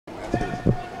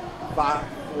5,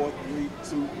 4, 3,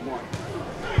 2,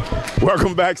 1.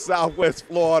 Welcome back, Southwest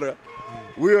Florida.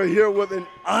 We are here with an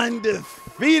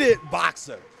undefeated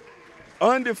boxer.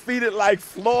 Undefeated like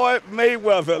Floyd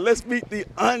Mayweather. Let's meet the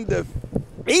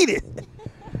undefeated.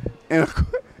 And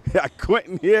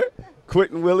Quenton here.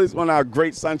 Quenton Willis, one of our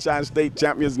great Sunshine State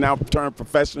champions, now turned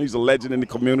professional. He's a legend in the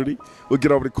community. We'll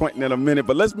get over to Quenton in a minute,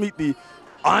 but let's meet the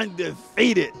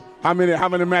undefeated. How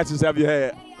many matches have you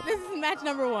had? This is match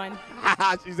number 1.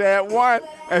 She's had 1,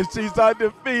 and she's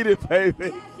undefeated,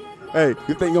 baby. Hey,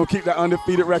 you think you're going to keep that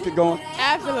undefeated record going?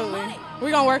 Absolutely.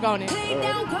 We're going to work on it.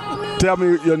 Tell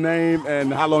me your name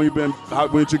and how long you've been,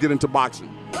 when did you get into boxing?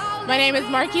 My name is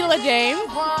Marquilla James.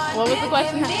 What was the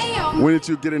question? When did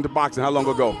you get into boxing? How long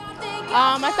ago?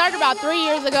 I started about 3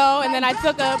 years ago, and then I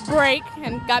took a break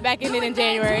and got back in it in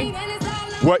January.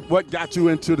 What got you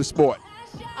into the sport?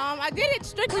 I did it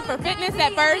strictly for fitness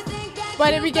at first,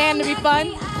 but it began to be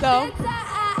fun, so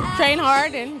train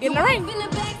hard and get in the ring.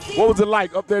 What was it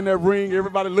like up there in that ring,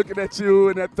 everybody looking at you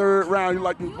in that 3rd round? You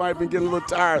like you might have been getting a little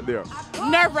tired there.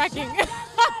 Nerve-wracking. You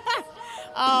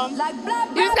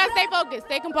just gotta stay focused,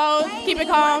 stay composed, keep it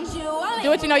calm, do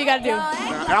what you know you gotta do.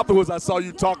 Now, afterwards, I saw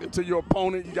you talking to your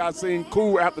opponent. You guys seemed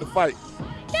cool after the fight.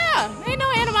 Yeah, ain't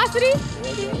no animosity.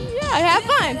 Yeah, have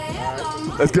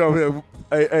fun. Let's go here.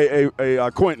 Hey,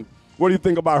 Quenton, what do you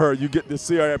think about her? You get to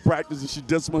see her at practice, and she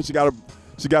disciplined. She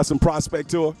got some prospect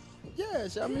to her. Yeah,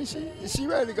 I mean, she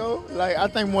ready to go. Like, I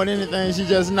think more than anything, she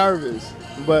just nervous.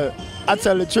 But I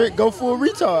tell the trick, go for a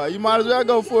retard. You might as well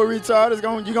go for a retard. You're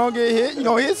going to get hit. You're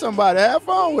going to hit somebody. Have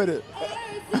fun with it.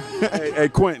 Hey,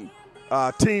 Quenton,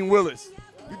 Team Willis,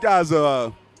 you guys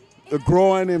are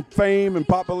growing in fame and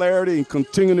popularity and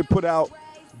continuing to put out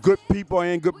good people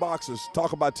and good boxers.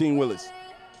 Talk about Team Willis.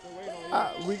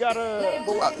 We got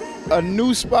a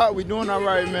new spot. We're doing all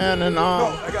right, man. And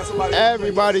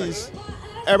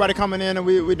everybody coming in, and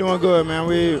we're doing good, man.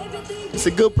 It's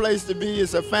a good place to be.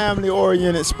 It's a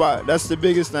family-oriented spot. That's the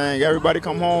biggest thing. Everybody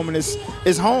come home, and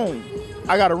it's home.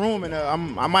 I got a room in there. I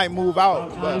might move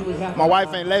out, but my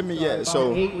wife ain't let me yet,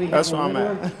 so that's where I'm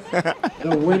at.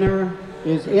 The winner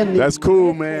is in the. That's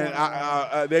cool, man.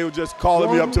 They were just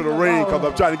calling me up to the ring because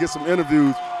I'm trying to get some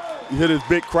interviews. You hear this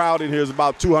big crowd in here. It's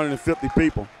about 250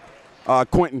 people.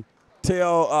 Quenton,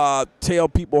 tell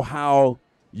people how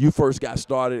you first got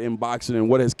started in boxing and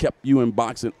what has kept you in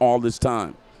boxing all this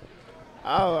time.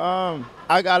 I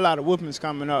got a lot of whoopings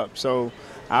coming up, so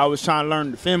I was trying to learn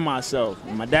to defend myself.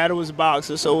 My dad was a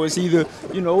boxer, so it's either,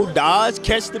 dodge,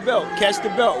 catch the belt,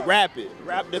 wrap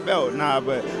the belt. Nah,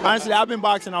 but honestly, I've been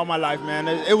boxing all my life, man.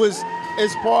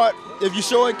 It's part, if you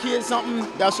show a kid something,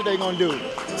 that's what they're gonna do.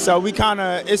 So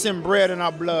it's inbred in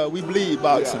our blood. We bleed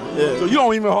boxing. Yeah. So you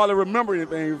don't even hardly remember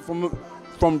anything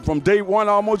from day one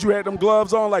almost. You had them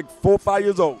gloves on like 4 or 5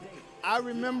 years old. I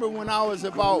remember when I was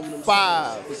about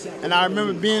 5, and I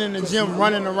remember being in the gym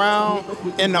running around,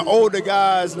 and the older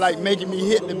guys like making me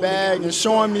hit the bag and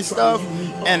showing me stuff,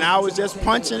 and I was just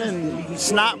punching and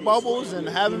snot bubbles and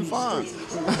having fun.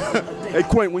 Hey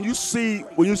Quenton, when you see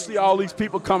all these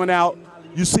people coming out,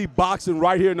 you see boxing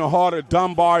right here in the heart of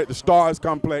Dunbar at the Stars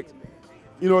Complex.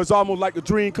 It's almost like a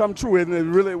dream come true, isn't it?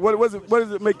 Really, what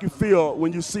does it make you feel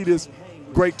when you see this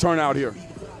great turnout here?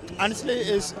 Honestly,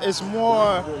 it's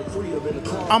more,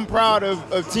 I'm proud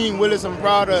of Team Willis, I'm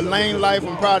proud of Lane Life,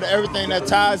 I'm proud of everything that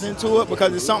ties into it,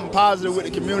 because it's something positive with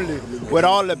the community, with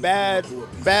all the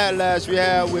backlash we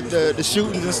have with the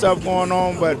shootings and stuff going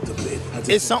on, but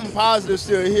it's something positive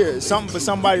still here. It's something for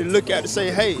somebody to look at to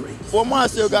say, hey, Fort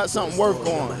Myers still got something worth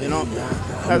going,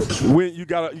 When you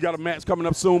got a match coming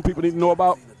up soon people need to know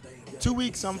about? 2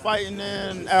 weeks I'm fighting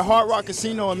at Hard Rock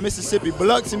Casino in Mississippi,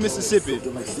 Biloxi, Mississippi.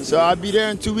 So I'll be there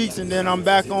in 2 weeks, and then I'm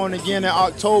back on again in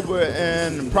October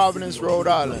in Providence, Rhode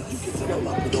Island.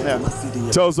 Yeah.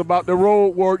 Tell us about the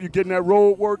road work. You're getting that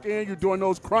road work in. You're doing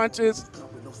those crunches.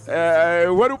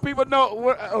 What do people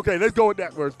know? Okay, let's go with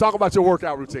that first. Talk about your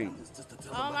workout routine.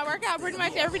 I work out pretty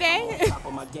much every day.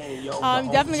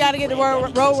 Definitely got to get the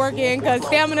road work in because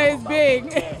stamina is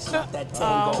big.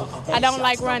 I don't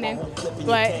like running,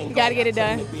 but you got to get it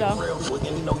done. So.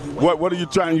 What are you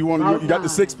trying? You got the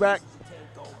 6-pack?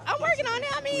 I'm working on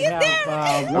it. I mean, it's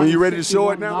there. Are you ready to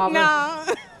show it now? No.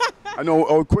 I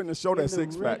know. Quenton showed that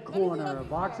 6-pack. Corner,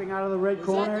 boxing out of the red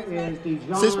corner is the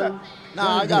 6-pack.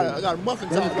 Nah, I got a muffin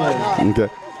top right now. Okay.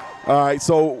 All right,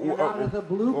 so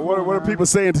what are people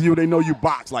saying to you? They know you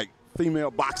box, like female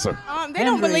boxer. They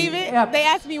don't believe it. They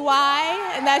ask me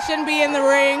why, and that shouldn't be in the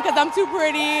ring because I'm too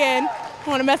pretty and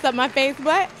want to mess up my face.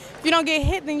 But if you don't get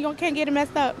hit, then you can't get it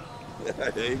messed up.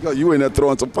 There you go. You in there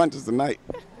throwing some punches tonight.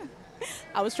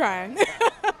 I was trying.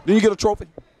 Did you get a trophy?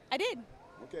 I did.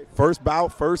 Okay, first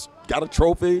bout, got a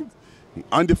trophy,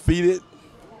 undefeated.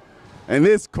 In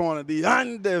this corner, the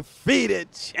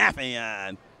undefeated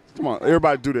champion. Come on,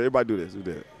 everybody do that. Everybody do this. Do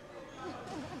that.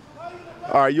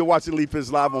 All right, you're watching Elite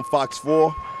Fitness Live on Fox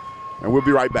 4, and we'll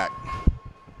be right back.